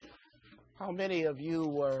How many of you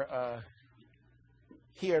were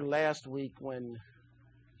here last week when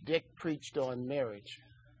Dick preached on marriage?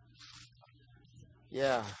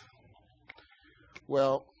 Yeah.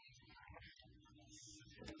 Well,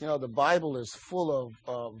 the Bible is full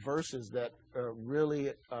of verses that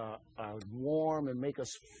really are warm and make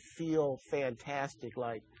us feel fantastic,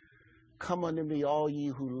 like, "Come unto me, all ye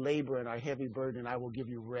who labor and are heavy burdened, I will give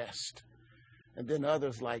you rest." And then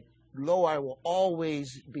others like, "Lo, I will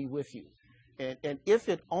always be with you." And if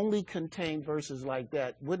it only contained verses like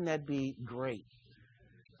that, wouldn't that be great?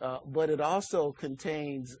 But it also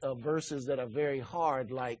contains verses that are very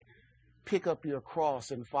hard, like, "Pick up your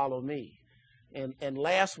cross and follow me." And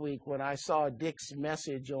last week, when I saw Dick's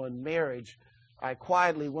message on marriage, I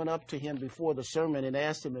quietly went up to him before the sermon and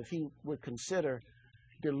asked him if he would consider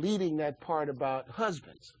deleting that part about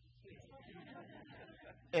husbands.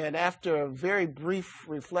 And after a very brief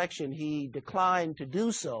reflection, he declined to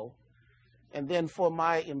do so. And then for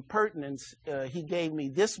my impertinence, he gave me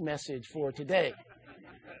this message for today.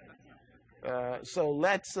 So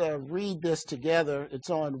let's read this together. It's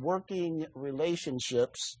on working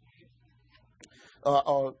relationships.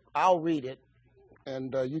 I'll read it,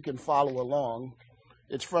 and you can follow along.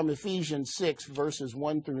 It's from Ephesians 6, verses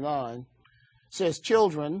 1 through 9. It says,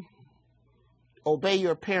 "Children, obey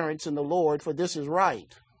your parents in the Lord, for this is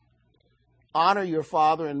right. Honor your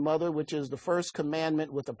father and mother, which is the first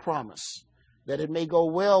commandment with a promise, that it may go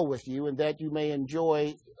well with you and that you may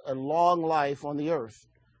enjoy a long life on the earth.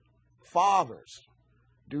 Fathers,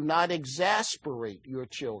 do not exasperate your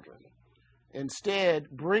children.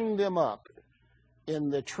 Instead, bring them up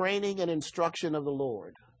in the training and instruction of the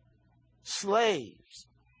Lord. Slaves,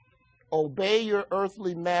 obey your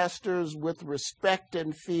earthly masters with respect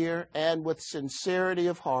and fear and with sincerity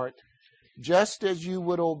of heart, just as you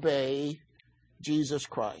would obey Jesus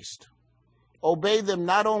Christ. Obey them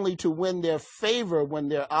not only to win their favor when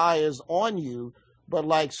their eye is on you, but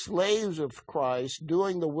like slaves of Christ,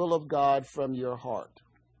 doing the will of God from your heart.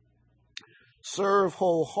 Serve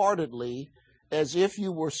wholeheartedly as if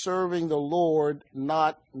you were serving the Lord,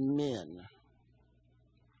 not men.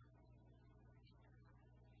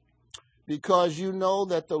 Because you know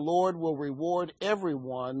that the Lord will reward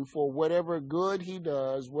everyone for whatever good he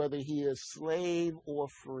does, whether he is slave or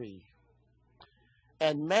free.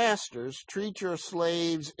 And masters, treat your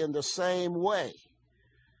slaves in the same way.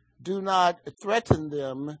 Do not threaten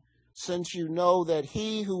them, since you know that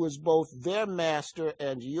he who is both their master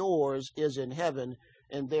and yours is in heaven,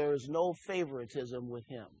 and there is no favoritism with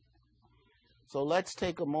him." So let's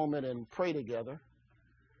take a moment and pray together.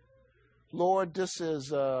 Lord, this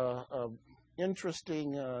is an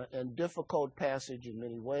interesting and difficult passage in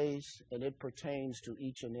many ways, and it pertains to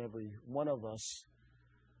each and every one of us.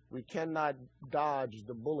 We cannot dodge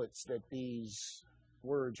the bullets that these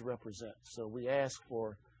words represent. So we ask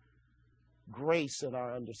for grace in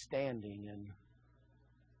our understanding and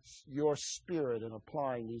your spirit in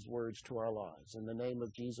applying these words to our lives. In the name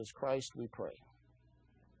of Jesus Christ, we pray.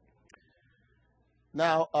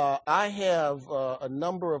 Now, I have a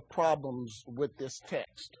number of problems with this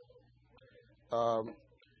text.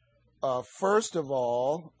 First of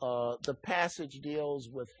all, the passage deals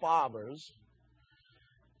with fathers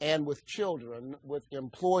and with children, with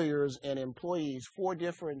employers and employees, 4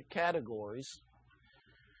 different categories.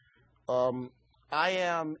 I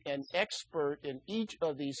am an expert in each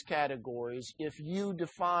of these categories if you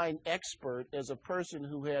define expert as a person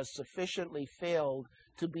who has sufficiently failed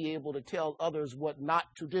to be able to tell others what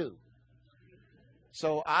not to do.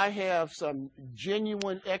 So I have some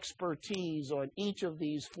genuine expertise on each of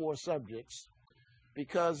these 4 subjects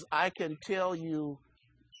because I can tell you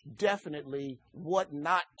definitely what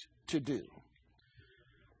not to do.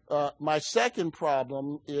 My second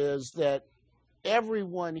problem is that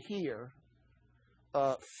everyone here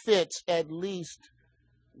fits at least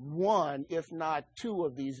 1, if not 2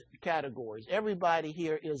 of these categories. Everybody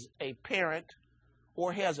here is a parent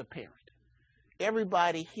or has a parent.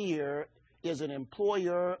 Everybody here is an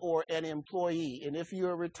employer or an employee. And if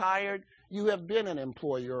you're retired, you have been an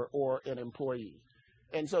employer or an employee.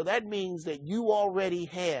 And so that means that you already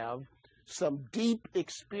have some deep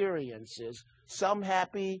experiences, some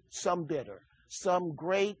happy, some bitter, some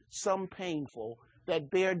great, some painful, that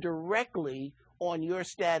bear directly on your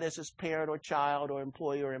status as parent or child or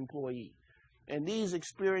employer or employee. And these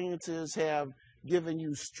experiences have given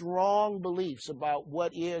you strong beliefs about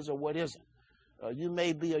what is or what isn't. You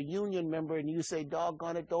may be a union member and you say,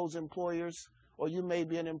 "Doggone it, those employers." Or you may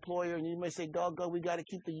be an employer and you may say, "Doggone, we got to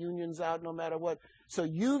keep the unions out no matter what." So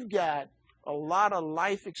you've got a lot of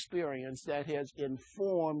life experience that has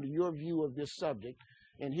informed your view of this subject.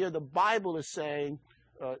 And here the Bible is saying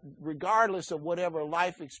regardless of whatever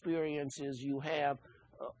life experiences you have,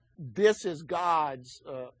 this is God's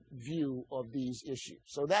view of these issues.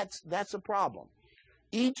 So that's a problem.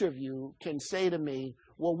 Each of you can say to me,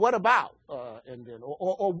 well, what about? And then,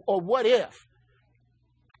 or what if?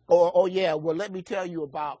 Or, oh yeah, well, let me tell you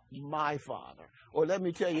about my father. Or let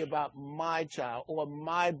me tell you about my child or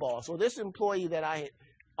my boss or this employee that I had.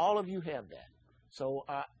 All of you have that. So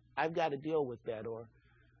I've got to deal with that. Or,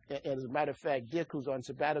 as a matter of fact, Dick, who's on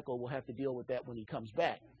sabbatical, will have to deal with that when he comes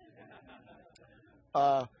back.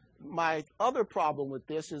 My other problem with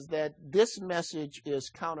this is that this message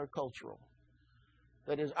is countercultural.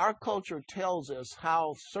 That is, our culture tells us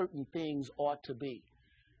how certain things ought to be.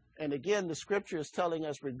 And again, the scripture is telling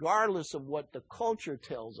us, regardless of what the culture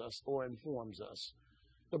tells us or informs us,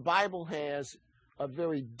 the Bible has a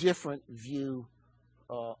very different view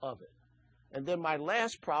of it. And then my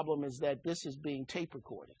last problem is that this is being tape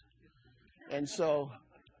recorded. And so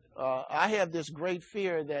I have this great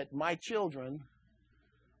fear that my children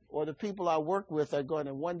or the people I work with are going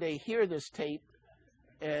to one day hear this tape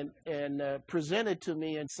and present it to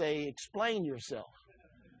me and say, explain yourself.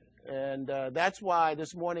 And that's why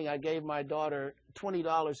this morning I gave my daughter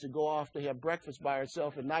 $20 to go off to have breakfast by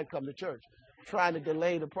herself and not come to church, trying to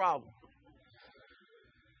delay the problem.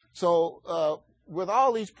 So with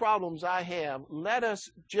all these problems I have, let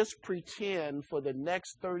us just pretend for the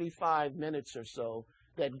next 35 minutes or so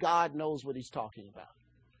that God knows what he's talking about.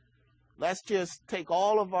 Let's just take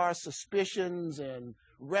all of our suspicions and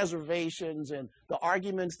reservations and the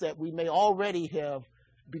arguments that we may already have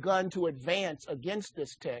begun to advance against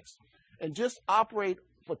this text and just operate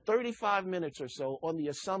for 35 minutes or so on the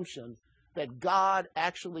assumption that God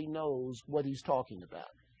actually knows what he's talking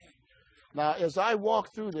about. Now, as I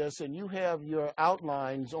walk through this, and you have your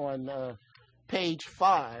outlines on page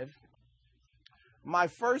 5, my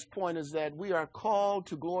first point is that we are called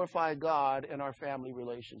to glorify God in our family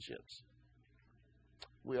relationships.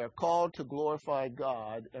 We are called to glorify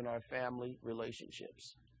God in our family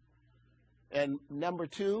relationships. And number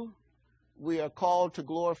 2, we are called to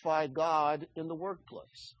glorify God in the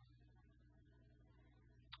workplace.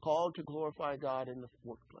 Called to glorify God in the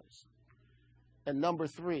workplace. And number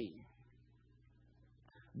 3,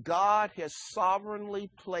 God has sovereignly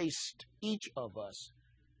placed each of us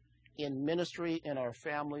in ministry in our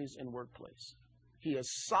families and workplace. He has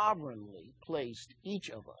sovereignly placed each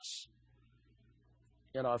of us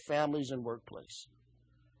in our families and workplace.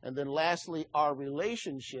 And then lastly, our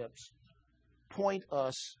relationships point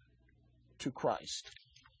us to Christ.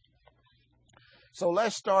 So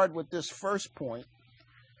let's start with this first point.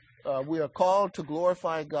 We are called to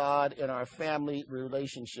glorify God in our family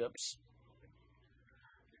relationships.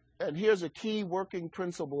 And here's a key working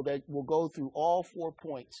principle that will go through all 4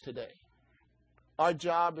 points today. Our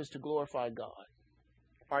job is to glorify God.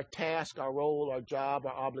 Our task, our role, our job,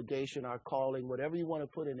 our obligation, our calling, whatever you want to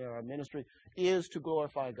put in there, our ministry, is to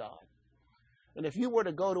glorify God. And if you were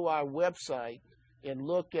to go to our website and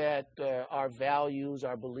look at our values,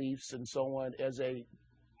 our beliefs, and so on as a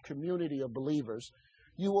community of believers,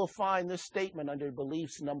 you will find this statement under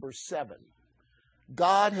beliefs number 7.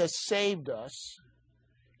 God has saved us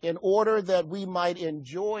in order that we might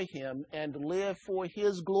enjoy him and live for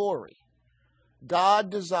his glory. God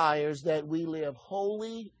desires that we live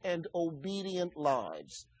holy and obedient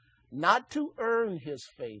lives, not to earn his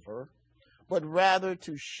favor, but rather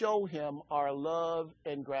to show him our love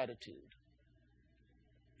and gratitude.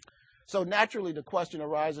 So naturally the question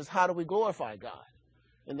arises, how do we glorify God?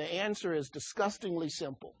 And the answer is disgustingly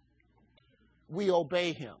simple. We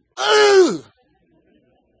obey him.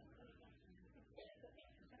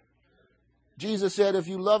 Jesus said, if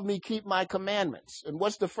you love me, keep my commandments. And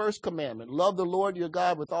what's the first commandment? Love the Lord your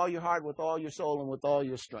God with all your heart, with all your soul, and with all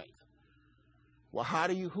your strength. Well, how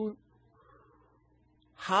do you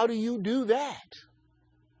do that?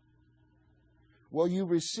 Well, you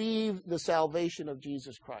receive the salvation of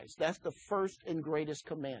Jesus Christ. That's the first and greatest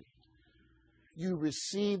commandment. You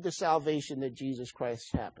receive the salvation that Jesus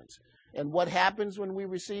Christ happens. And what happens when we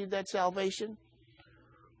receive that salvation?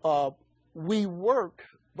 We work,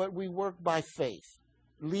 but we work by faith,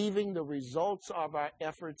 leaving the results of our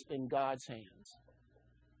efforts in God's hands.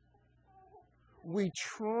 We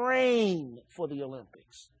train for the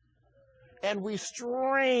Olympics, and we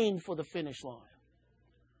strain for the finish line.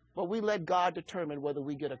 But we let God determine whether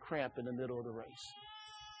we get a cramp in the middle of the race.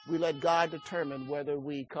 We let God determine whether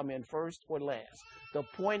we come in first or last. The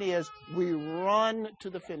point is, we run to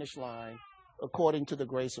the finish line according to the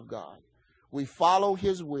grace of God. We follow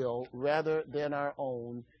his will rather than our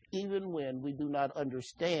own, even when we do not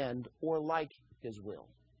understand or like his will.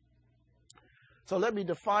 So let me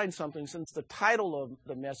define something, since the title of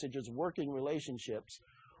the message is Working Relationships.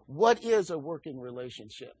 What is a working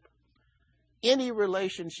relationship? Any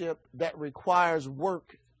relationship that requires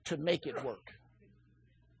work to make it work.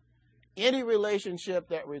 Any relationship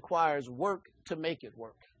that requires work to make it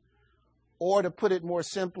work. Or to put it more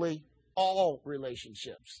simply, all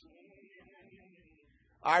relationships.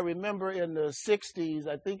 I remember in the 60s,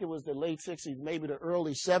 I think it was the late 60s, maybe the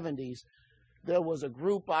early 70s, there was a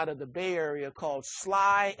group out of the Bay Area called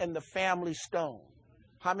Sly and the Family Stone.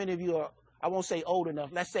 How many of you are, I won't say old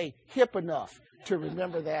enough, let's say hip enough to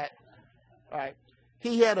remember that? All right.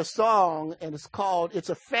 He had a song, and it's called It's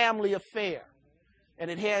a Family Affair.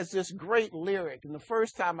 And it has this great lyric. And the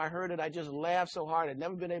first time I heard it, I just laughed so hard, I'd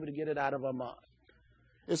never been able to get it out of my mind.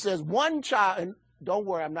 It says, one child, and don't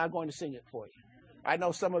worry, I'm not going to sing it for you. I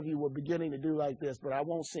know some of you were beginning to do like this, but I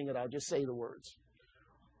won't sing it. I'll just say the words.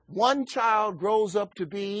 One child grows up to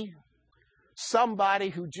be somebody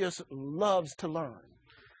who just loves to learn.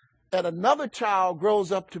 And another child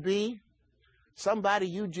grows up to be somebody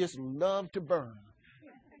you just love to burn.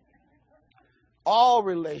 All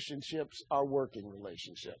relationships are working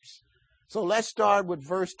relationships. So let's start with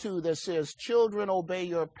verse 2 that says, children, obey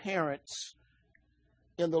your parents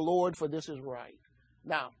in the Lord, for this is right.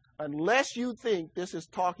 Now, unless you think this is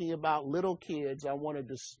talking about little kids, I want to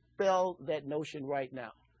dispel that notion right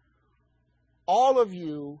now. All of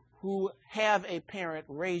you who have a parent,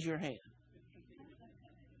 raise your hand.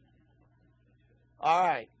 All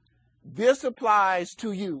right. This applies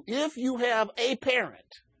to you. If you have a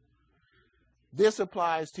parent, this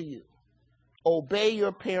applies to you. Obey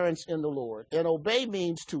your parents in the Lord. And obey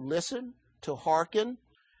means to listen, to hearken,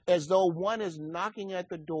 as though one is knocking at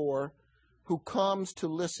the door who comes to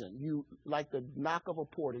listen. You, like the knock of a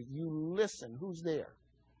porter, you listen. Who's there?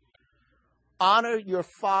 Honor your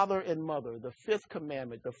father and mother, the fifth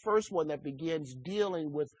commandment, the first one that begins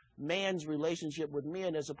dealing with man's relationship with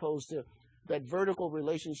men as opposed to that vertical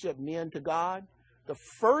relationship, men to God. The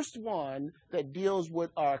first one that deals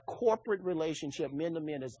with our corporate relationship, men to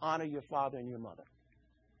men, is honor your father and your mother.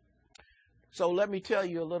 So let me tell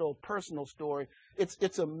you a little personal story.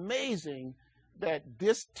 It's amazing that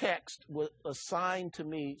this text was assigned to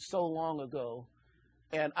me so long ago,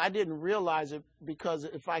 and I didn't realize it because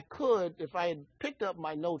if I had picked up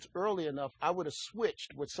my notes early enough, I would have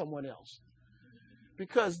switched with someone else.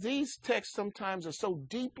 Because these texts sometimes are so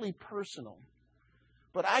deeply personal.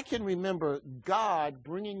 But I can remember God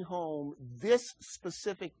bringing home this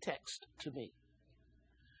specific text to me.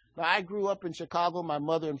 Now, I grew up in Chicago. My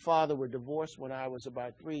mother and father were divorced when I was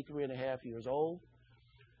about 3.5 years old.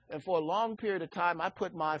 And for a long period of time, I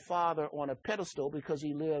put my father on a pedestal because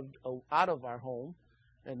he lived out of our home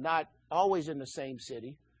and not always in the same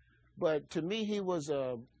city. But to me, he was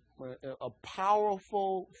a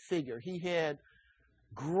powerful figure. He had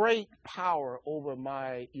great power over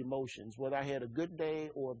my emotions, whether I had a good day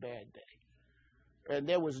or a bad day. And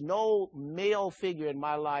there was no male figure in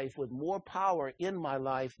my life with more power in my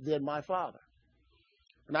life than my father.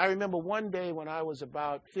 And I remember one day when I was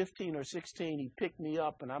about 15 or 16, he picked me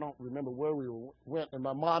up, and I don't remember where we went, and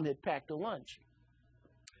my mom had packed a lunch.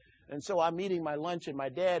 And so I'm eating my lunch, and my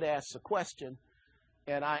dad asked a question,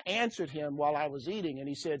 and I answered him while I was eating, and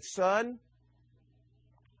he said, son,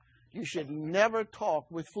 you should never talk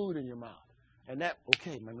with food in your mouth. And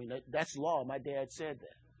that's law. My dad said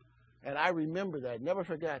that. And I remember that, never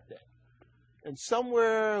forgot that. And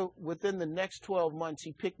somewhere within the next 12 months,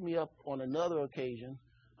 he picked me up on another occasion.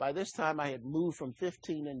 By this time, I had moved from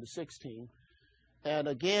 15 into 16. And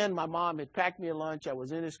again, my mom had packed me a lunch. I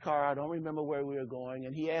was in his car. I don't remember where we were going.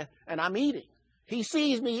 And I'm eating. He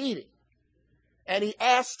sees me eating. And he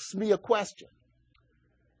asks me a question.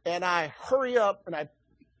 And I hurry up and I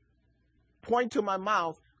point to my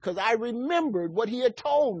mouth because I remembered what he had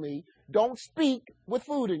told me, don't speak with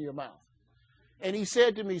food in your mouth. And he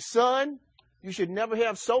said to me, son, you should never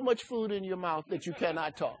have so much food in your mouth that you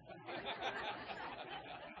cannot talk.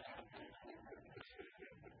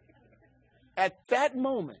 At that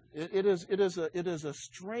moment, it is a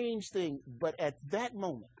strange thing, but at that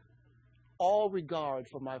moment, all regard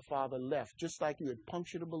for my father left, just like you had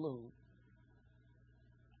punctured a balloon.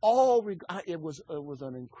 It was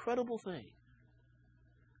an incredible thing.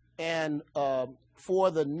 And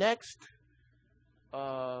for the next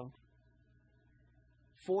 40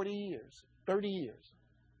 years, 30 years,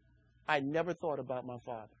 I never thought about my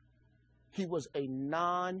father. He was a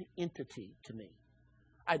non-entity to me.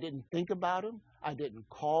 I didn't think about him. I didn't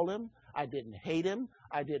call him. I didn't hate him.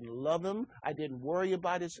 I didn't love him. I didn't worry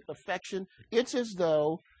about his affection. It's as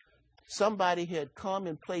though somebody had come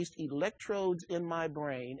and placed electrodes in my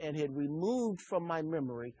brain and had removed from my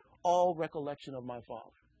memory all recollection of my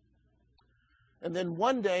father. And then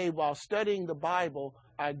one day, while studying the Bible,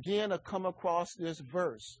 I again come across this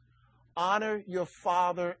verse, honor your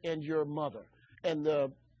father and your mother. And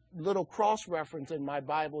the little cross-reference in my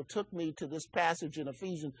Bible took me to this passage in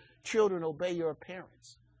Ephesians, children, obey your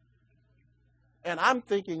parents. And I'm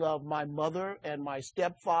thinking of my mother and my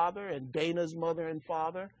stepfather and Dana's mother and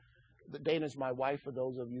father. Dana's my wife, for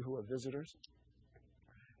those of you who are visitors.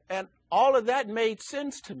 And all of that made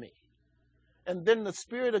sense to me. And then the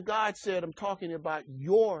Spirit of God said, I'm talking about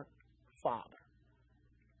your father.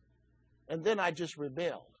 And then I just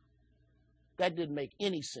rebelled. That didn't make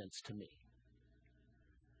any sense to me.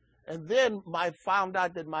 And then I found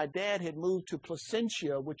out that my dad had moved to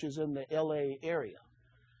Placentia, which is in the LA area.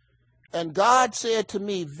 And God said to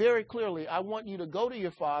me very clearly, I want you to go to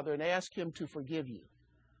your father and ask him to forgive you.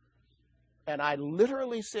 And I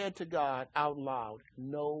literally said to God out loud,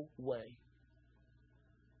 no way.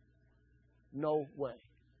 No way.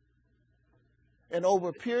 And over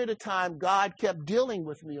a period of time, God kept dealing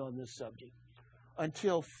with me on this subject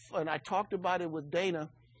and I talked about it with Dana,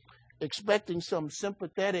 expecting some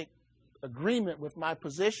sympathetic agreement with my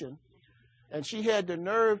position. And she had the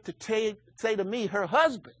nerve to say to me, her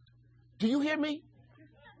husband, do you hear me?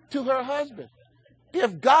 To her husband,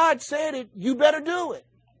 if God said it, you better do it.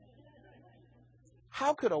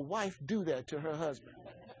 How could a wife do that to her husband?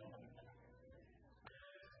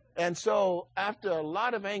 And so after a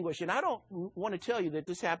lot of anguish, and I don't want to tell you that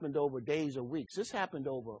this happened over days or weeks. This happened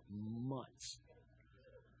over months.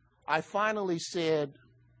 I finally said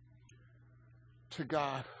to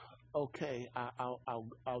God, okay,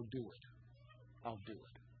 I'll do it. I'll do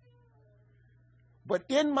it. But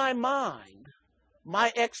in my mind,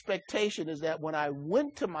 my expectation is that when I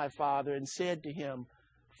went to my father and said to him,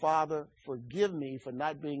 Father, forgive me for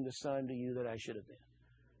not being the son to you that I should have been,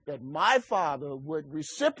 that my father would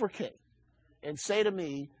reciprocate and say to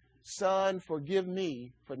me, son, forgive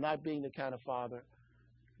me for not being the kind of father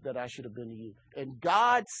that I should have been to you. And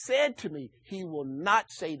God said to me, he will not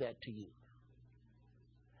say that to you.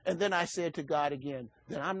 And then I said to God again,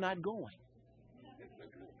 then I'm not going.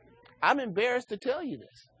 I'm embarrassed to tell you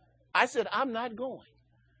this. I said, I'm not going.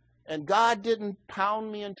 And God didn't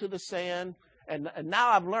pound me into the sand. And now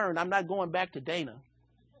I've learned I'm not going back to Dana,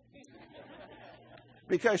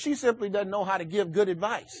 because she simply doesn't know how to give good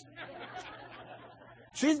advice.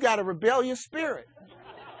 She's got a rebellious spirit.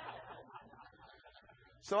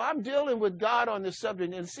 So I'm dealing with God on this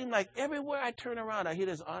subject, and it seems like everywhere I turn around, I hear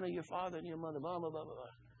this, honor your father and your mother, blah, blah, blah, blah.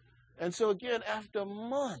 And so again, after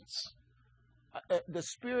months, the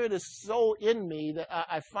Spirit is so in me that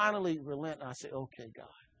I finally relent. And I say, okay, God,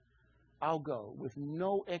 I'll go with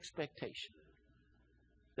no expectation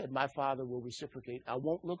that my father will reciprocate. I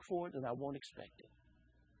won't look for it and I won't expect it.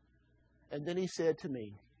 And then he said to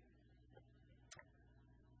me,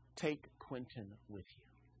 take Quentin with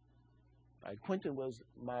you. Quentin was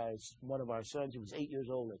one of our sons. He was 8 years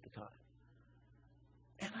old at the time.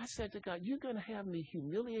 And I said to God, you're going to have me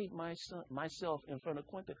humiliate myself in front of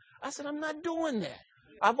Quentin? I said, I'm not doing that.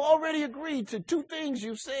 I've already agreed to 2 things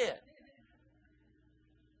you said.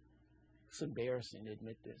 It's embarrassing to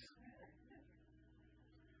admit this.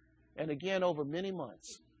 And again, over many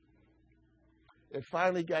months, it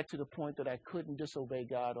finally got to the point that I couldn't disobey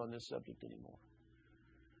God on this subject anymore.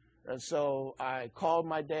 And so I called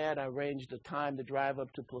my dad. I arranged a time to drive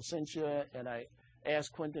up to Placentia, and I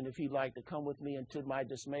asked Quentin if he'd like to come with me, and to my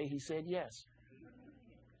dismay, he said yes.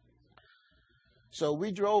 So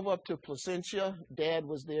we drove up to Placentia. Dad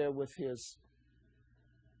was there with his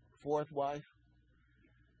 4th wife,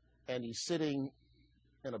 and he's sitting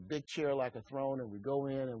in a big chair like a throne, and we go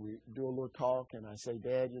in and we do a little talk, and I say,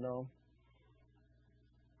 Dad, you know,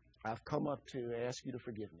 I've come up to ask you to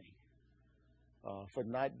forgive me for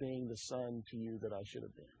not being the son to you that I should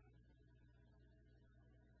have been.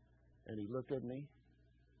 And he looked at me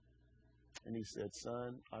and he said,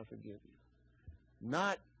 son, I forgive you.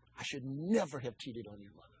 Not, I should never have cheated on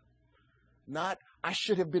your mother. Not, I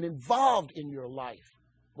should have been involved in your life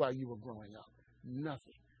while you were growing up.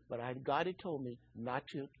 Nothing. But God had told me not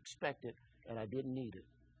to expect it, and I didn't need it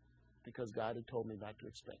because God had told me not to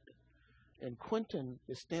expect it. And Quentin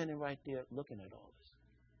is standing right there looking at all this.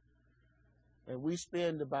 And we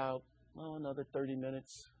spend about, another 30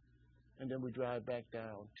 minutes, and then we drive back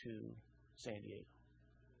down to San Diego.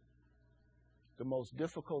 The most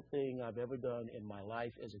difficult thing I've ever done in my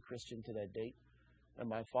life as a Christian to that date. And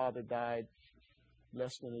my father died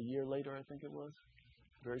less than a year later, I think it was,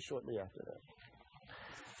 very shortly after that.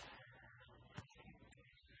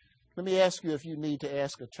 Let me ask you if you need to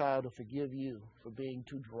ask a child to forgive you for being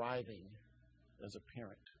too driving as a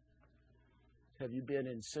parent. Have you been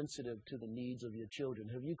insensitive to the needs of your children?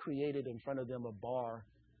 Have you created in front of them a bar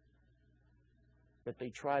that they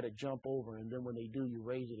try to jump over, and then when they do, you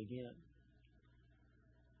raise it again?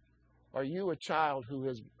 Are you a child who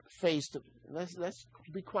has faced, let's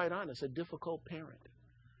be quite honest, a difficult parent?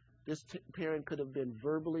 This parent could have been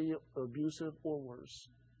verbally abusive or worse.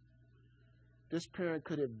 This parent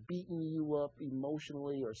could have beaten you up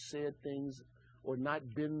emotionally or said things or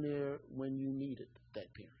not been there when you needed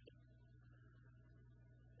that parent.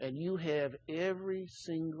 And you have every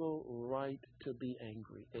single right to be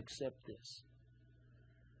angry except this.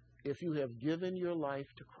 If you have given your life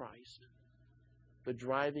to Christ, the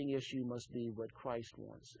driving issue must be what Christ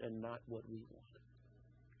wants and not what we want.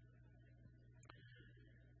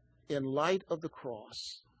 In light of the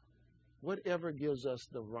cross, whatever gives us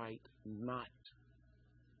the right not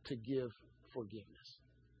to give forgiveness?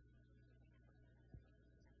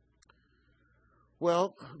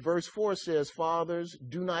 Well, verse 4 says, fathers,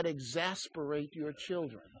 do not exasperate your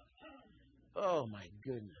children. Oh, my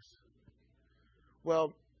goodness.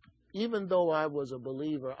 Well, even though I was a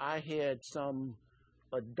believer, I had some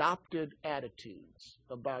adopted attitudes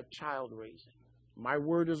about child raising. My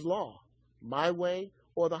word is law, my way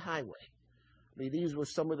or the highway. I mean, these were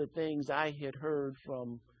some of the things I had heard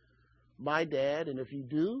from my dad, and if you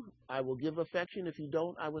do, I will give affection. If you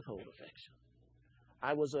don't, I withhold affection.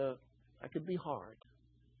 I could be hard.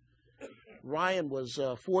 Ryan was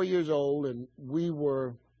 4 years old, and we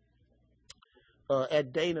were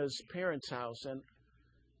at Dana's parents' house,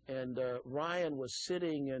 and Ryan was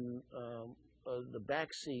sitting in the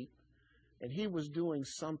back seat, and he was doing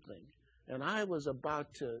something, and I was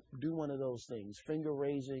about to do one of those things, finger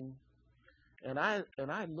raising, and I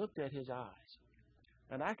looked at his eyes,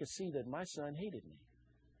 and I could see that my son hated me.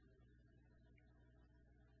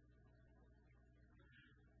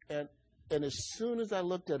 And as soon as I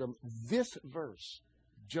looked at him, this verse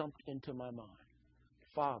jumped into my mind.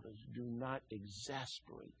 Fathers, do not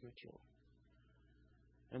exasperate your children.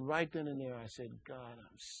 And right then and there, I said, God,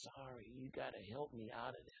 I'm sorry. You got to help me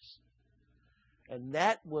out of this. And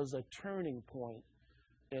that was a turning point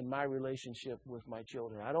in my relationship with my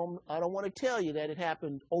children. I don't want to tell you that it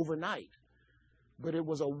happened overnight, but it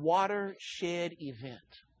was a watershed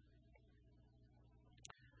event.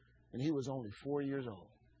 And he was only 4 years old,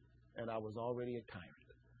 and I was already a tyrant.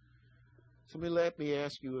 So let me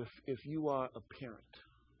ask you, if you are a parent,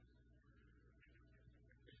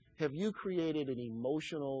 have you created an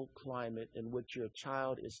emotional climate in which your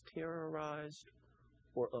child is terrorized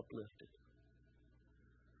or uplifted?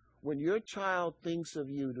 When your child thinks of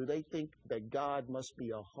you, do they think that God must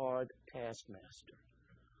be a hard taskmaster?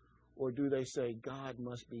 Or do they say, God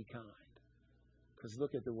must be kind? Because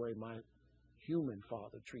look at the way my human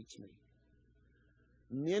father treats me.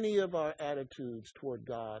 Many of our attitudes toward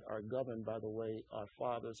God are governed by the way our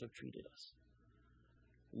fathers have treated us.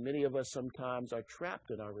 Many of us sometimes are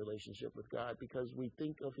trapped in our relationship with God because we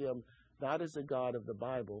think of him not as the God of the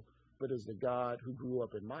Bible, but as the God who grew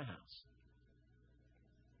up in my house.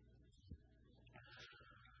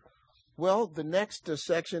 Well, the next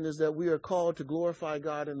section is that we are called to glorify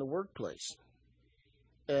God in the workplace.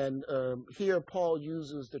 And here Paul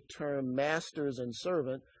uses the term masters and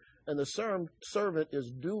servant, and the term servant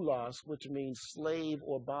is doulos, which means slave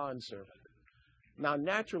or bondservant. Now,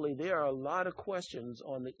 naturally, there are a lot of questions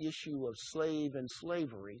on the issue of slave and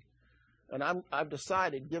slavery, and I've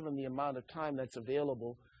decided, given the amount of time that's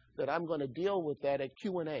available, that I'm going to deal with that at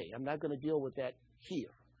Q&A. I'm not going to deal with that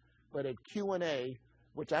here, but at Q&A,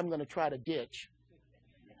 which I'm going to try to ditch.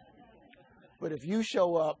 But if you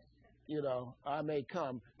show up, I may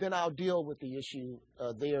come, then I'll deal with the issue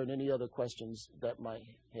there and any other questions that might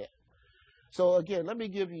have. So again, let me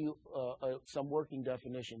give you some working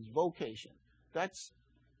definitions. Vocation. That's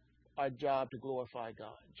our job, to glorify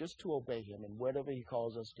God, just to obey him in whatever he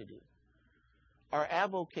calls us to do. Our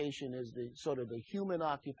avocation is the sort of the human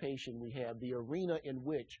occupation we have, the arena in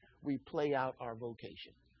which we play out our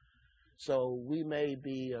vocation. So we may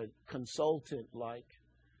be a consultant like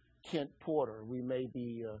Kent Porter. We may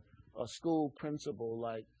be a school principal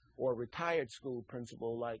or a retired school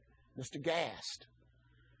principal like Mr. Gast.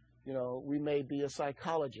 We may be a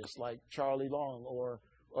psychologist like Charlie Long, or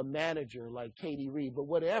a manager like Katie Reed, but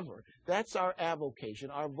whatever. That's our avocation.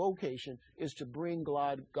 Our vocation is to bring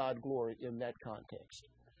God glory in that context.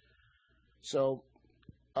 So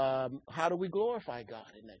how do we glorify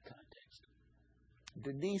God in that context?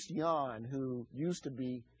 Denise Yon, who used to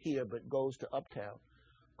be here but goes to Uptown,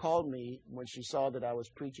 called me when she saw that I was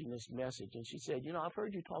preaching this message, and she said, I've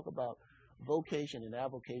heard you talk about vocation and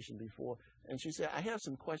avocation before, and she said, I have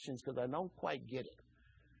some questions because I don't quite get it.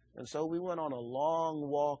 And so we went on a long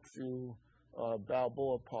walk through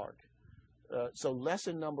Balboa Park. So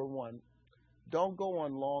lesson number one, don't go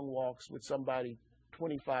on long walks with somebody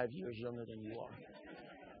 25 years younger than you are.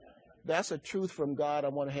 That's a truth from God I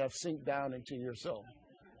want to have sink down into your soul.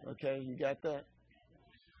 Okay, you got that?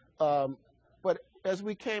 But as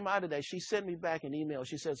we came out of that, she sent me back an email.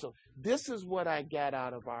 She said, so this is what I got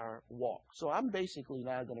out of our walk. So I'm basically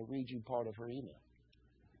now going to read you part of her email.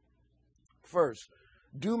 First,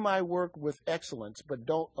 do my work with excellence, but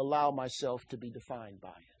don't allow myself to be defined by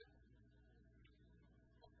it.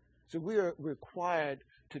 So we are required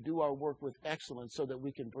to do our work with excellence so that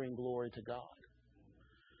we can bring glory to God.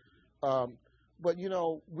 But, you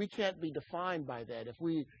know, we can't be defined by that. If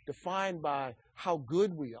we define by how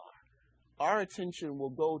good we are, our attention will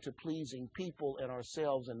go to pleasing people and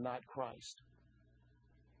ourselves and not Christ.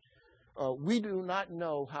 We do not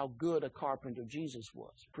know how good a carpenter Jesus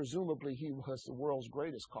was. Presumably he was the world's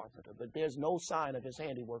greatest carpenter, but there's no sign of his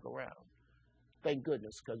handiwork around. Thank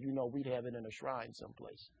goodness, because, you know, we'd have it in a shrine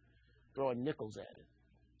someplace, throwing nickels at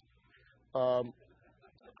it.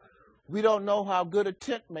 We don't know how good a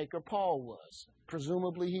tent maker Paul was.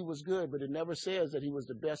 Presumably he was good, but it never says that he was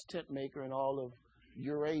the best tent maker in all of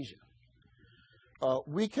Eurasia.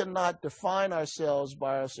 We cannot define ourselves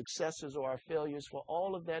by our successes or our failures, for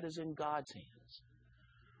all of that is in God's hands.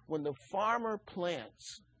 When the farmer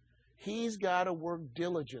plants, he's got to work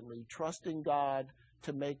diligently, trusting God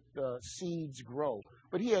to make the seeds grow.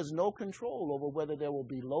 But he has no control over whether there will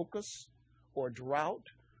be locusts or drought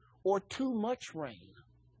or too much rain.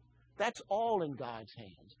 That's all in God's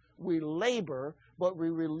hands. We labor, but we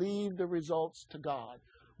relieve the results to God.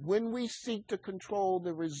 When we seek to control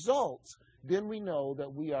the results, then we know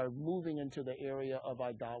that we are moving into the area of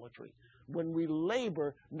idolatry. When we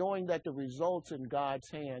labor, knowing that the results in God's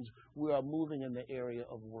hands, we are moving in the area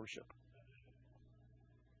of worship.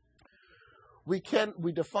 We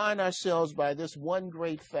define ourselves by this one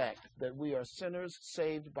great fact, that we are sinners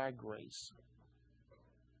saved by grace.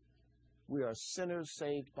 We are sinners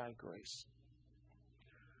saved by grace.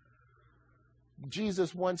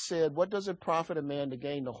 Jesus once said, what does it profit a man to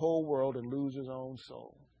gain the whole world and lose his own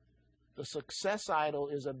soul? The success idol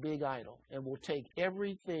is a big idol and will take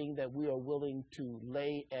everything that we are willing to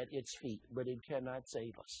lay at its feet, but it cannot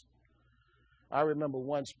save us. I remember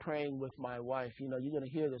once praying with my wife. You know, you're going to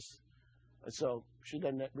hear this. So she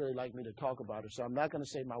doesn't really like me to talk about her, so I'm not going to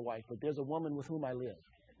say my wife, but there's a woman with whom I live.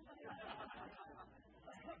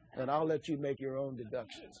 And I'll let you make your own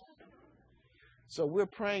deductions. So we're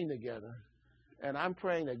praying together, and I'm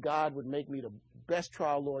praying that God would make me the best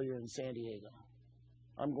trial lawyer in San Diego.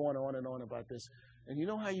 I'm going on and on about this. And you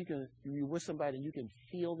know how you're with somebody and you can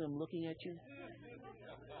feel them looking at you?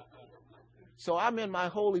 So I'm in my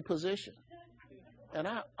holy position. And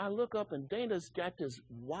I look up, and Dana's got this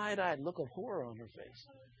wide-eyed look of horror on her face.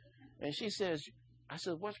 And she says, I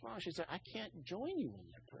said, what's wrong? She said, I can't join you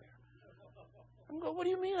in that prayer. I'm going, what do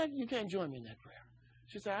you mean you can't join me in that prayer?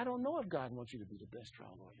 She said, I don't know if God wants you to be the best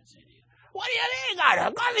trial lawyer in San Diego. What do you mean,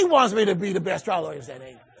 God? God, he wants me to be the best trial lawyer in San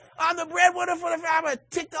Diego. I'm the breadwinner for the family. I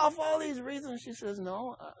ticked off all these reasons. She says,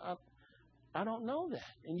 no, I don't know that.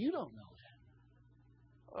 And you don't know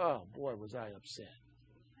that. Oh, boy, was I upset.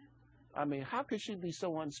 I mean, how could she be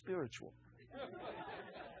so unspiritual?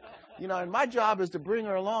 You know, and my job is to bring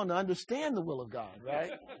her along to understand the will of God,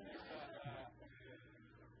 right?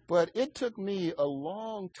 But it took me a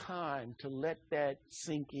long time to let that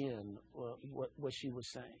sink in, what she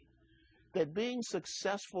was saying. That being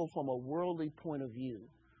successful from a worldly point of view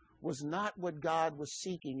was not what God was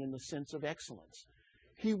seeking in the sense of excellence.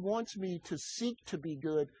 He wants me to seek to be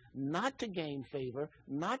good, not to gain favor,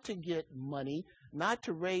 not to get money, not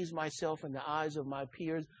to raise myself in the eyes of my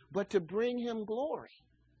peers, but to bring him glory.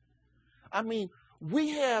 I mean, we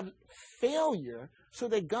have failure so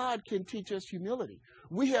that God can teach us humility.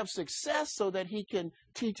 We have success so that he can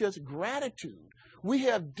teach us gratitude. We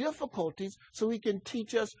have difficulties so he can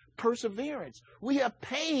teach us perseverance. We have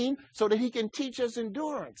pain so that he can teach us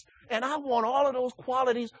endurance. And I want all of those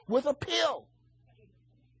qualities with a pill.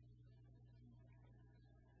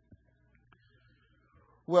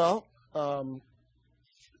 Well,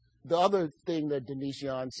 the other thing that Denise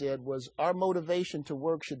Yohn said was our motivation to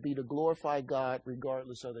work should be to glorify God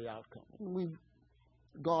regardless of the outcome. We've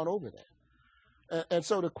gone over that. And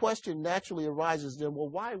so the question naturally arises then, well,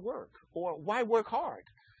 why work? Or why work hard?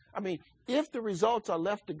 I mean, if the results are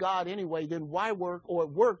left to God anyway, then why work? Or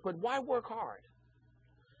work, but why work hard?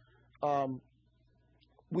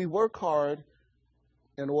 We work hard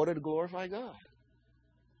in order to glorify God.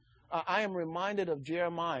 I am reminded of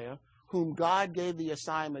Jeremiah, whom God gave the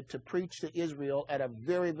assignment to preach to Israel at a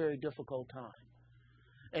very, very difficult time.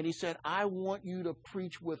 And he said, I want you to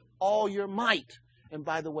preach with all your might. And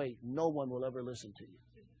by the way, no one will ever listen to you.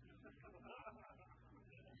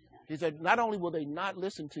 He said, not only will they not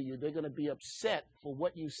listen to you, they're going to be upset for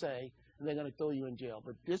what you say, and they're going to throw you in jail.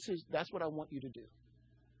 But that's what I want you to do.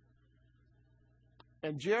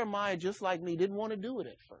 And Jeremiah, just like me, didn't want to do it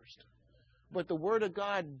at first. But the word of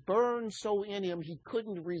God burned so in him, he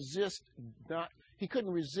couldn't resist the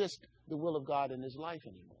will of God in his life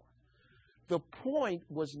anymore. The point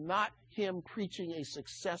was not him preaching a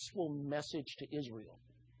successful message to Israel,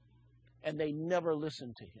 and they never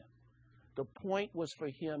listened to him. The point was for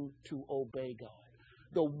him to obey God.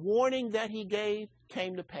 The warning that he gave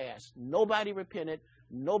came to pass. Nobody repented.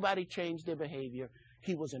 Nobody changed their behavior.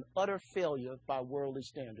 He was an utter failure by worldly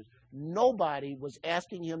standards. Nobody was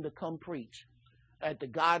asking him to come preach at the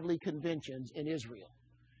godly conventions in Israel.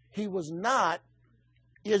 He was not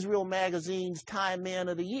Israel Magazine's Time Man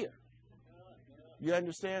of the Year. You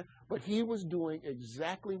understand? But he was doing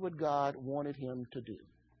exactly what God wanted him to do.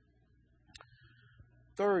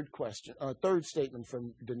 Third statement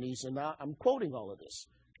from Denise, and now I'm quoting all of this.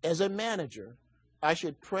 As a manager, I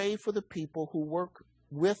should pray for the people who work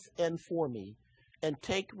with and for me and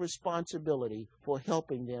take responsibility for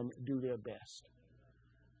helping them do their best.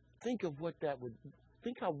 Think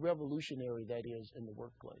how revolutionary that is in the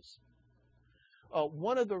workplace.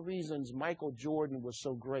 One of the reasons Michael Jordan was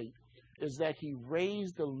so great is that he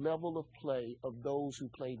raised the level of play of those who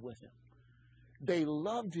played with him. They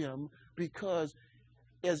loved him because,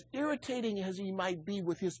 as irritating as he might be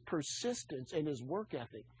with his persistence and his work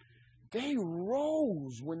ethic, they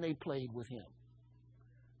rose when they played with him.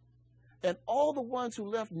 And all the ones who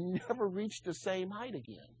left never reached the same height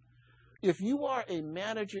again. If you are a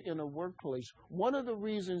manager in a workplace, one of the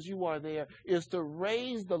reasons you are there is to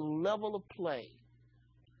raise the level of play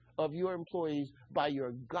of your employees by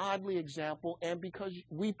your godly example and because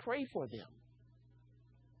we pray for them.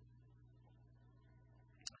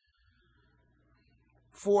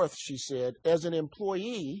 Fourth, she said, as an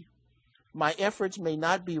employee, my efforts may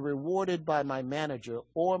not be rewarded by my manager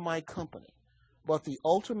or my company, but the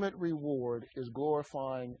ultimate reward is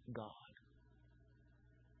glorifying God.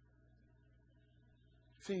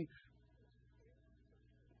 See,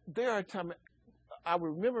 there are times, I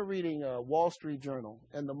remember reading Wall Street Journal,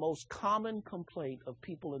 and the most common complaint of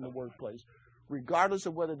people in the workplace, regardless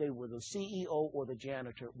of whether they were the CEO or the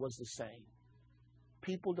janitor, was the same.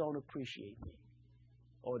 People don't appreciate me,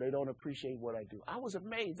 or they don't appreciate what I do. I was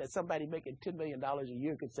amazed that somebody making $10 million a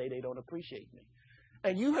year could say they don't appreciate me.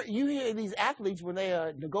 And you hear these athletes when they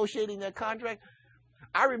are negotiating their contract.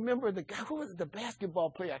 I remember the guy, who was the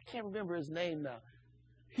basketball player? I can't remember his name now.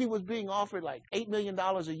 He was being offered like $8 million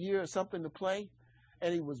a year or something to play,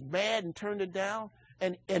 and he was mad and turned it down.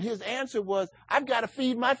 And his answer was, I've got to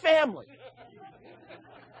feed my family.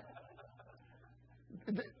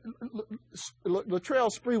 Latrell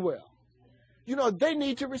Sprewell. You know, they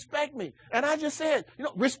need to respect me. And I just said,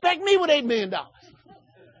 respect me with $8 million.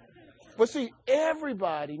 But see,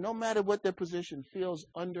 everybody, no matter what their position, feels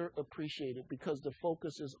underappreciated because the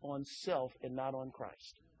focus is on self and not on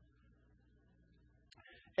Christ.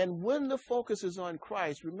 And when the focus is on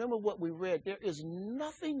Christ, remember what we read, there is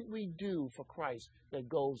nothing we do for Christ that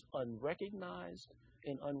goes unrecognized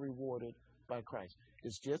and unrewarded by Christ.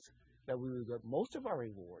 It's just that we will get most of our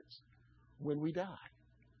rewards when we die.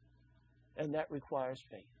 And that requires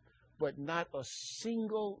faith. But not a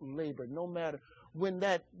single labor, no matter. When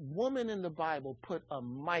that woman in the Bible put a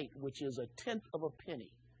mite, which is 1/10 of a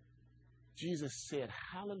penny, Jesus said,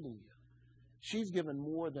 hallelujah. She's given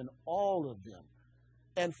more than all of them.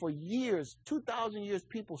 And for years, 2,000 years,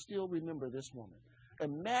 people still remember this woman.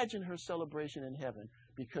 Imagine her celebration in heaven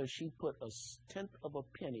because she put 1/10 of a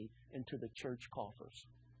penny into the church coffers.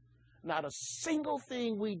 Not a single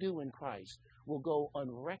thing we do in Christ will go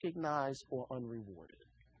unrecognized or unrewarded.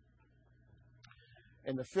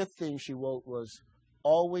 And the fifth thing she wrote was,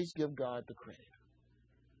 always give God the credit.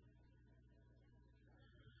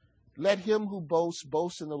 Let him who boasts,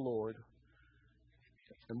 boast in the Lord.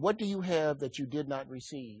 And what do you have that you did not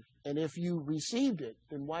receive? And if you received it,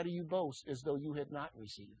 then why do you boast as though you had not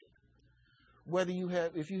received it?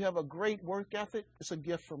 If you have a great work ethic, it's a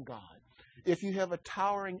gift from God. If you have a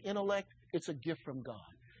towering intellect, it's a gift from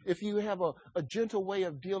God. If you have a gentle way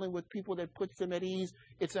of dealing with people that puts them at ease,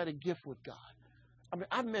 it's a gift with God. I mean,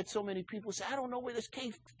 I've met so many people say, I don't know where this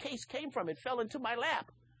case came from. It fell into my lap.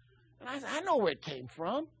 And I said, I know where it came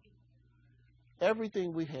from.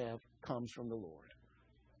 Everything we have comes from the Lord.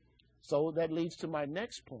 So that leads to my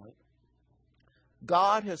next point.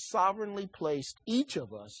 God has sovereignly placed each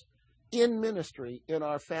of us in ministry in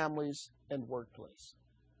our families and workplace.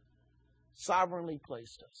 sovereignly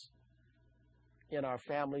placed us in our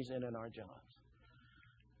families and in our jobs.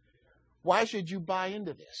 Why should you buy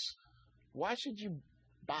into this? Why should you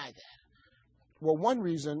buy that? Well, one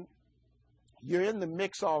reason, you're in the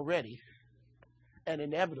mix already, and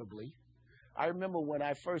inevitably. I remember when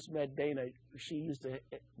I first met Dana, she used to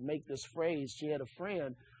make this phrase. She had a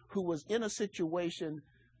friend who was in a situation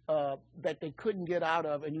that they couldn't get out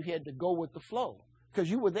of, and you had to go with the flow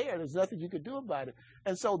because you were there. There's nothing you could do about it.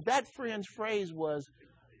 And so that friend's phrase was,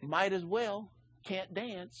 might as well, can't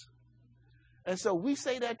dance. And so we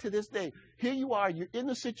say that to this day. Here you are, you're in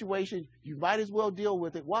the situation, you might as well deal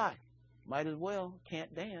with it. Why? Might as well,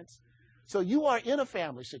 can't dance. So you are in a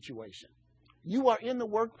family situation. You are in the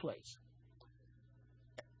workplace.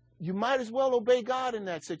 You might as well obey God in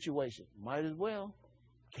that situation. Might as well,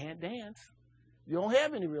 can't dance. You don't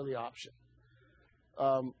have any really option.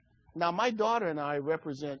 Now, my daughter and I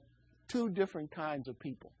represent two different kinds of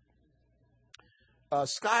people.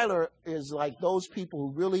 Skylar is like those people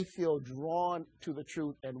who really feel drawn to the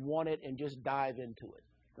truth and want it and just dive into it.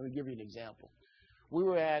 Let me give you an example. We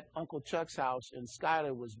were at Uncle Chuck's house, and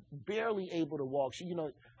Skylar was barely able to walk. She, you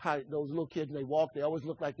know how those little kids, when they walk, they always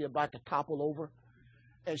look like they're about to topple over.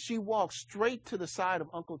 And she walked straight to the side of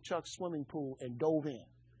Uncle Chuck's swimming pool and dove in.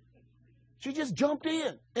 She just jumped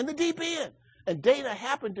in the deep end. And Dana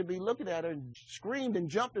happened to be looking at her and screamed and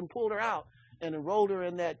jumped and pulled her out and enrolled her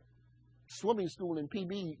in that swimming school in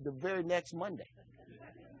PB the very next Monday.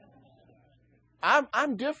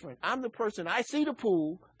 I'm different. I'm the person, I see the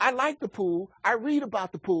pool, I like the pool, I read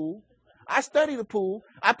about the pool, I study the pool,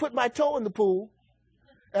 I put my toe in the pool,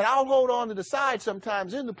 and I'll hold on to the side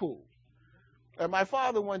sometimes in the pool. And my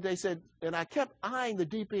father one day said, and I kept eyeing the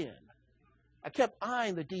deep end. I kept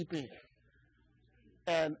eyeing the deep end.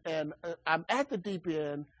 And I'm at the deep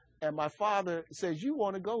end, and my father says, you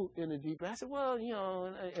want to go in the deep end? I said, well, you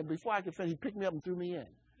know, and before I could finish, he picked me up and threw me in.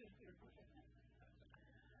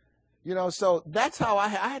 You know, so that's how I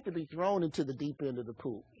had to be thrown into the deep end of the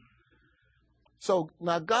pool. So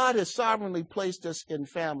now God has sovereignly placed us in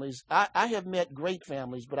families. I have met great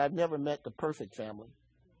families, but I've never met the perfect family.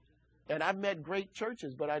 And I've met great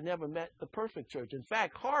churches, but I never met the perfect church. In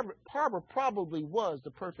fact, Harbor probably was the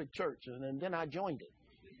perfect church, and then I joined it.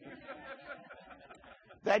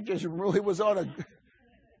 That just really was on a...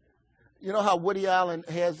 You know how Woody Allen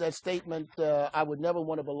has that statement, I would never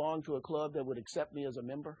want to belong to a club that would accept me as a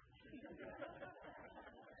member?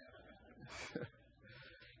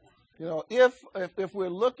 You know, if we're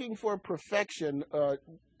looking for perfection,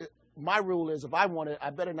 my rule is if I want it, I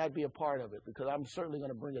better not be a part of it because I'm certainly going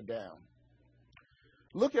to bring it down.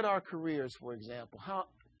 Look at our careers, for example.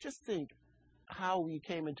 Just think how you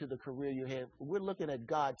came into the career you have. We're looking at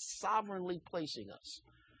God sovereignly placing us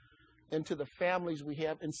into the families we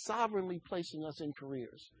have and sovereignly placing us in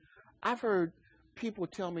careers. I've heard people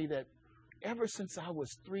tell me that ever since I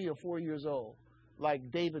was 3 or 4 years old,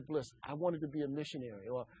 like David Bliss, I wanted to be a missionary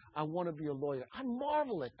or I want to be a lawyer. I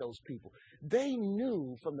marvel at those people. They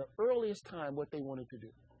knew from the earliest time what they wanted to do.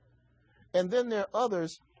 And then there are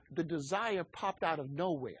others, the desire popped out of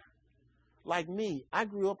nowhere. Like me, I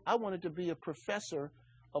grew up, I wanted to be a professor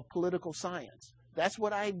of political science. That's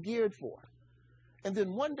what I had geared for. And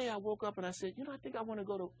then one day I woke up and I said, you know, I think I want to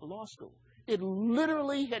go to law school. It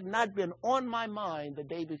literally had not been on my mind the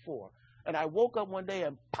day before. And I woke up one day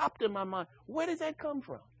and popped in my mind, where did that come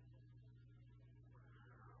from?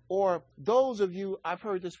 Or those of you, I've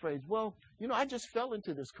heard this phrase, well, you know, I just fell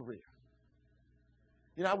into this career.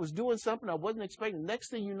 You know, I was doing something I wasn't expecting.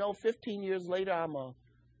 Next thing you know, 15 years later, I'm a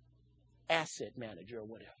asset manager or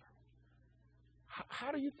whatever.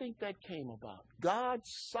 How do you think that came about? God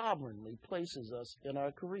sovereignly places us in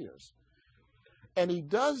our careers. And he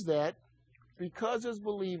does that because as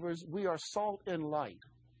believers, we are salt and light.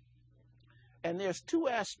 And there's two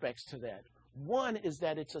aspects to that. One is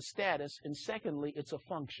that it's a status, and secondly, it's a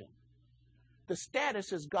function. The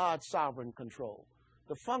status is God's sovereign control.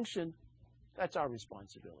 The function, that's our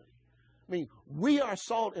responsibility. I mean, we are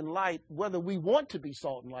salt and light whether we want to be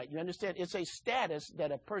salt and light. You understand? It's a status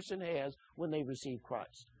that a person has when they receive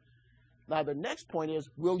Christ. Now, the next point is,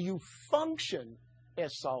 will you function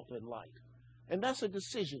as salt and light? And that's a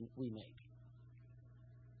decision we make.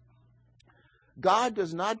 God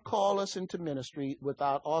does not call us into ministry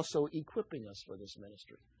without also equipping us for this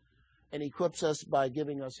ministry. And he equips us by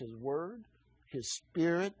giving us his word, his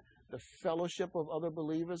spirit, the fellowship of other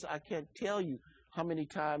believers. I can't tell you how many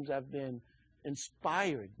times I've been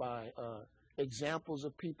inspired by examples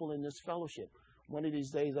of people in this fellowship. One of these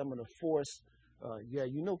days I'm going to force,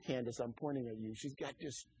 you know Candace, I'm pointing at you. She's got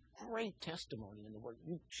this great testimony in the word.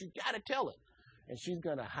 She's got to tell it. And she's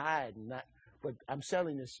going to hide and not. but I'm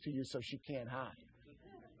selling this to you so she can't hide.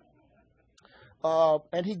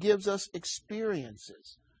 And he gives us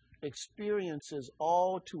experiences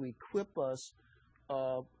all to equip us.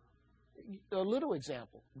 A little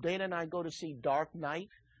example. Dana and I go to see Dark Knight.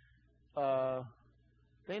 Dana,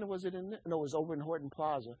 was it in? No, it was over in Horton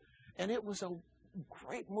Plaza. And it was a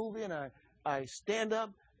great movie, and I stand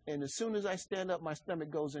up, and as soon as I stand up, my stomach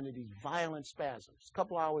goes into these violent spasms. A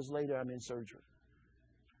couple hours later, I'm in surgery.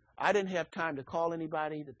 I didn't have time to call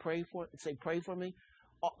anybody to pray for me.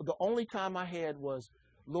 The only time I had was,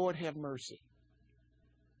 Lord, have mercy.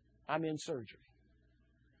 I'm in surgery.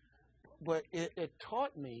 But it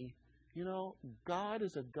taught me, God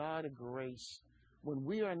is a God of grace. When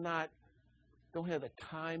we don't have the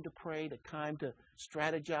time to pray, the time to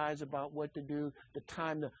strategize about what to do, the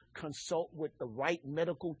time to consult with the right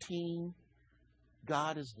medical team,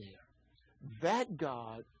 God is there. That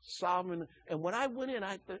God, sovereign. And when I went in,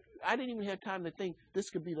 I didn't even have time to think this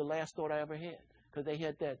could be the last thought I ever had. Because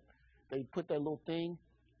they put that little thing,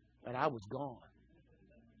 and I was gone.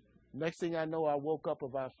 Next thing I know, I woke up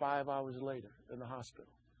about 5 hours later in the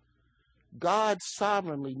hospital. God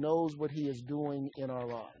sovereignly knows what he is doing in our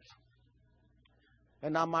lives.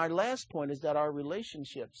 And now my last point is that our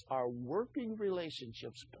relationships, our working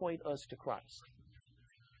relationships, point us to Christ.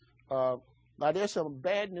 Now there's some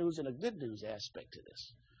bad news and a good news aspect to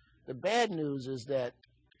this. The bad news is that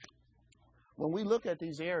when we look at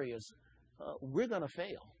these areas, we're going to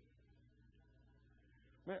fail.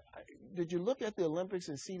 Did you look at the Olympics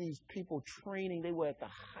and see these people training? They were at the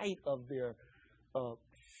height of their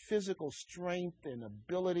physical strength and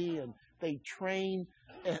ability, and they trained,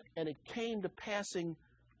 and it came to passing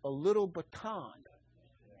a little baton,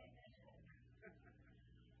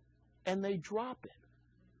 and they drop it.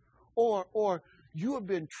 Or you have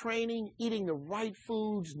been training, eating the right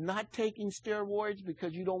foods, not taking steroids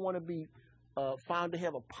because you don't want to be found to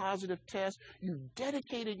have a positive test. You've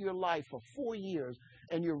dedicated your life for 4 years,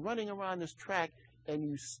 and you're running around this track, and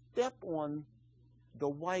you step on the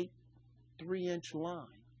white 3-inch line.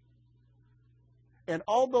 And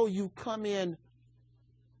although you come in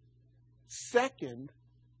second,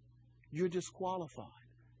 you're disqualified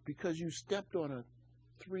because you stepped on a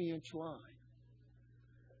 3-inch line.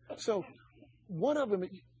 So one of them,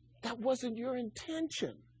 that wasn't your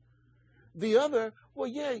intention. The other, well,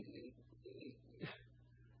 yeah.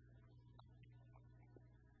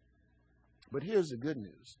 But here's the good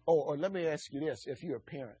news. Or let me ask you this, if you're a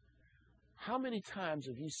parent. How many times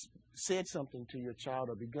have you said something to your child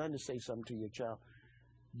or begun to say something to your child?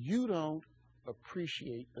 You don't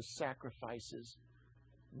appreciate the sacrifices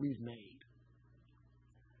we've made.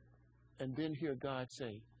 And then hear God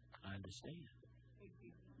say, I understand.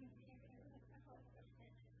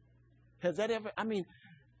 Has that ever,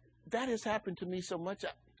 that has happened to me so much.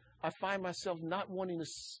 I find myself not wanting to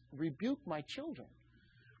rebuke my children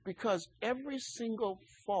because every single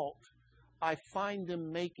fault I find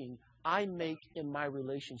them making, I make in my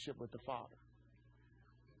relationship with the Father.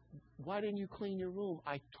 Why didn't you clean your room?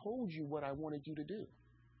 I told you what I wanted you to do.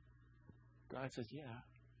 God says, yeah,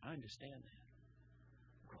 I understand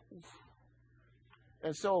that.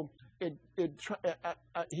 And so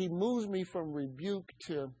he moves me from rebuke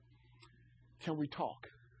to, can we talk?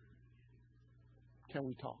 Can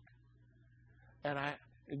we talk? And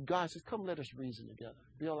God says, come, let us reason together.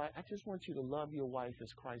 Bill, I just want you to love your wife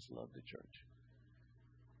as Christ loved the church.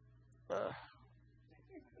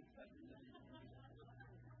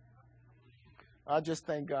 I just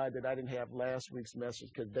thank God that I didn't have last week's message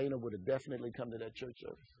because Dana would have definitely come to that church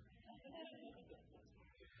service.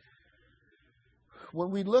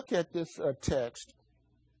 When we look at this text,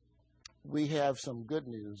 we have some good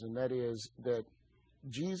news, and that is that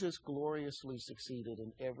Jesus gloriously succeeded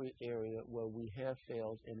in every area where we have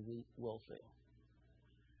failed and we will fail.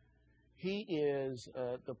 He is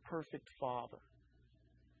the perfect Father.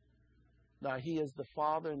 Now, he is the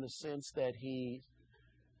Father in the sense that he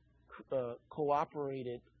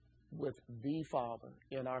cooperated with the Father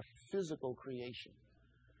in our physical creation.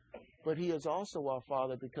 But he is also our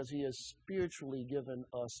Father because he has spiritually given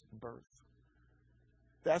us birth.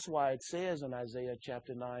 That's why it says in Isaiah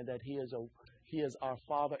chapter 9 that he is our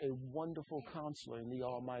Father, a wonderful counselor in the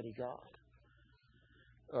Almighty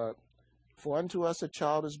God. For unto us a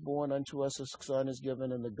child is born, unto us a son is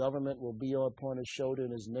given, and the government will be upon his shoulder,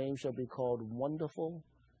 and his name shall be called Wonderful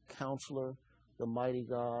Counselor, the Mighty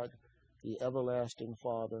God, the Everlasting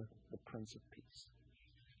Father, the Prince of Peace.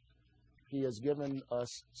 He has given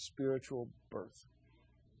us spiritual birth.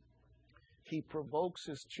 He provokes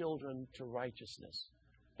his children to righteousness,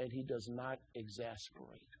 and he does not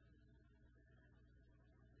exasperate.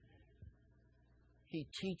 He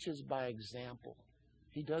teaches by example.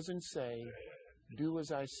 He doesn't say, do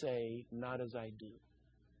as I say, not as I do.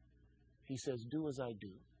 He says, do as I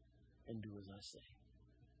do and do as I say.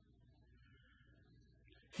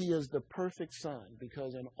 He is the perfect Son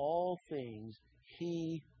because in all things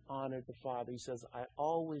he honored the Father. He says, I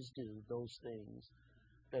always do those things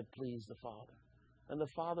that please the Father. And the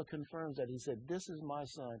Father confirms that. He said, this is my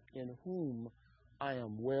Son in whom I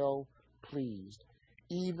am well pleased,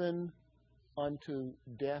 even unto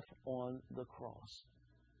death on the cross.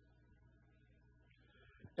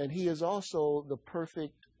 And he is also the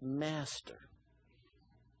perfect master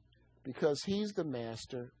because he's the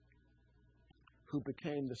master who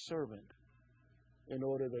became the servant in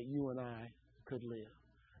order that you and I could live.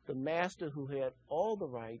 The master who had all the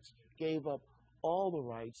rights gave up all the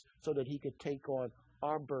rights so that he could take on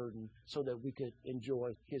our burden so that we could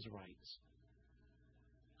enjoy his rights.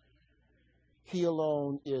 He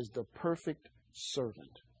alone is the perfect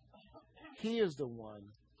servant. He is the one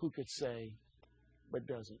who could say, but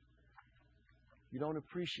doesn't. You don't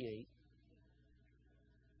appreciate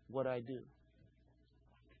what I do.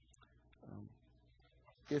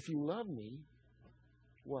 If you love me,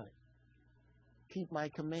 what? Keep my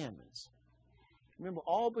commandments. Remember,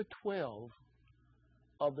 all but 12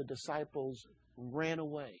 of the disciples ran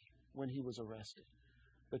away when he was arrested.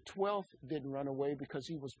 The 12th didn't run away because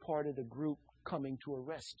he was part of the group coming to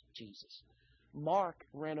arrest Jesus. Mark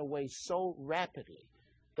ran away so rapidly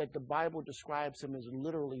that the Bible describes him as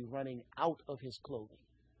literally running out of his clothing.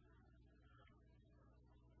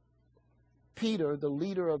 Peter, the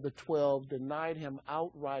leader of the 12, denied him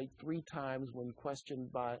outright 3 times when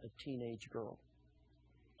questioned by a teenage girl.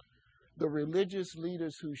 The religious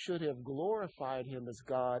leaders who should have glorified him as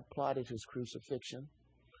God plotted his crucifixion.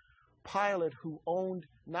 Pilate, who owned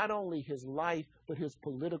not only his life but his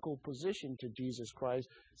political position to Jesus Christ,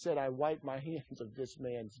 said, I wipe my hands of this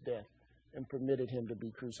man's death, and permitted him to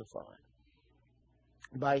be crucified.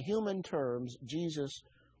 By human terms, Jesus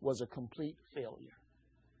was a complete failure.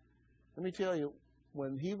 Let me tell you,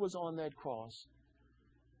 when he was on that cross,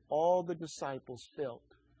 all the disciples felt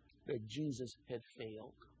that Jesus had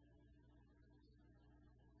failed,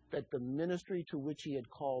 that the ministry to which he had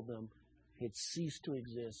called them had ceased to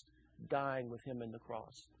exist, dying with him in the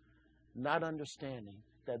cross, not understanding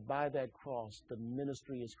that by that cross the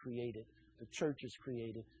ministry is created, the church is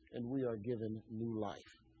created, and we are given new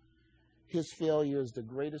life. His failure is the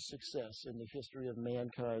greatest success in the history of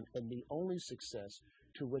mankind and the only success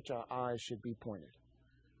to which our eyes should be pointed.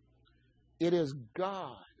 It is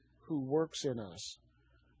God who works in us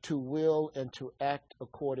to will and to act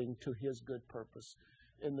according to his good purpose.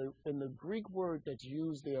 And the Greek word that's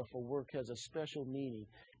used there for work has a special meaning.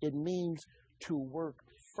 It means to work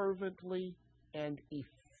fervently and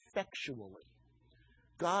effectually.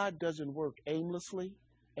 God doesn't work aimlessly,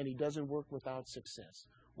 and he doesn't work without success.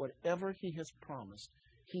 Whatever he has promised,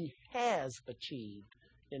 he has achieved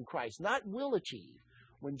in Christ, not will achieve.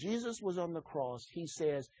 When Jesus was on the cross, he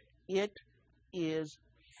says, it is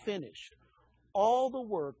finished. All the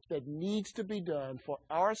work that needs to be done for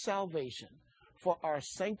our salvation, for our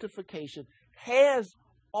sanctification, has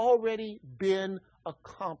already been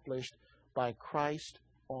accomplished by Christ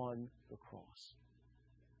on the cross.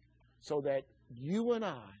 So that you and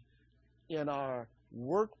I, in our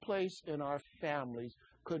workplace, in our families,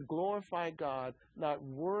 could glorify God, not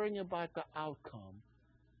worrying about the outcome,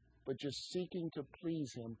 but just seeking to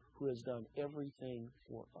please him who has done everything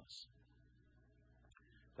for us.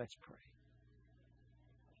 Let's pray.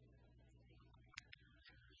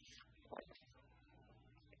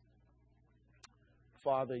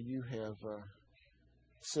 Father, you have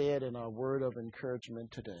said in our word of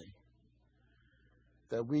encouragement today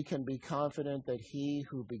that we can be confident that he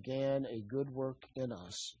who began a good work in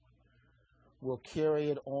us will carry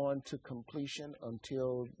it on to completion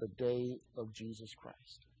until the day of Jesus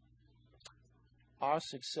Christ. Our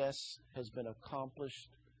success has been accomplished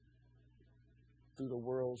through the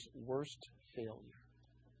world's worst failure.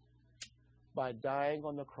 By dying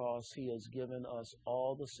on the cross, he has given us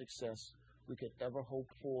all the success we could ever hope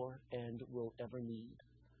for and will ever need.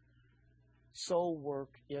 So work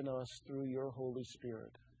in us through your Holy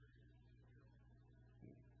Spirit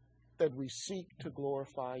that we seek to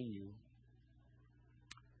glorify you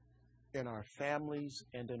in our families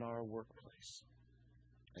and in our workplace.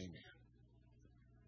 Amen.